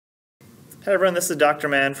Hi everyone, this is Dr.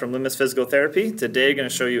 Mann from Loomis Physical Therapy. Today I'm going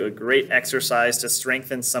to show you a great exercise to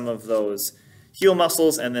strengthen some of those heel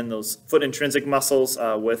muscles and then those foot intrinsic muscles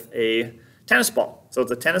with a tennis ball. So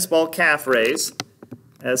it's a tennis ball calf raise.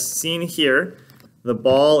 As seen here, the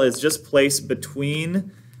ball is just placed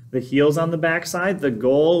between the heels on the backside. The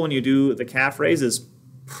goal when you do the calf raise is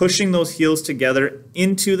pushing those heels together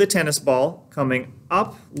into the tennis ball, coming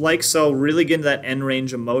up like so, really getting that end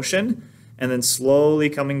range of motion, and then slowly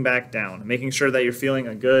coming back down, making sure that you're feeling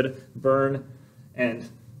a good burn and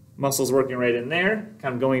muscles working right in there,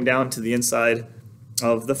 kind of going down to the inside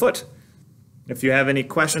of the foot. If you have any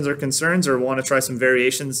questions or concerns or want to try some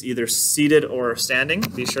variations, either seated or standing,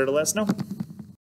 be sure to let us know.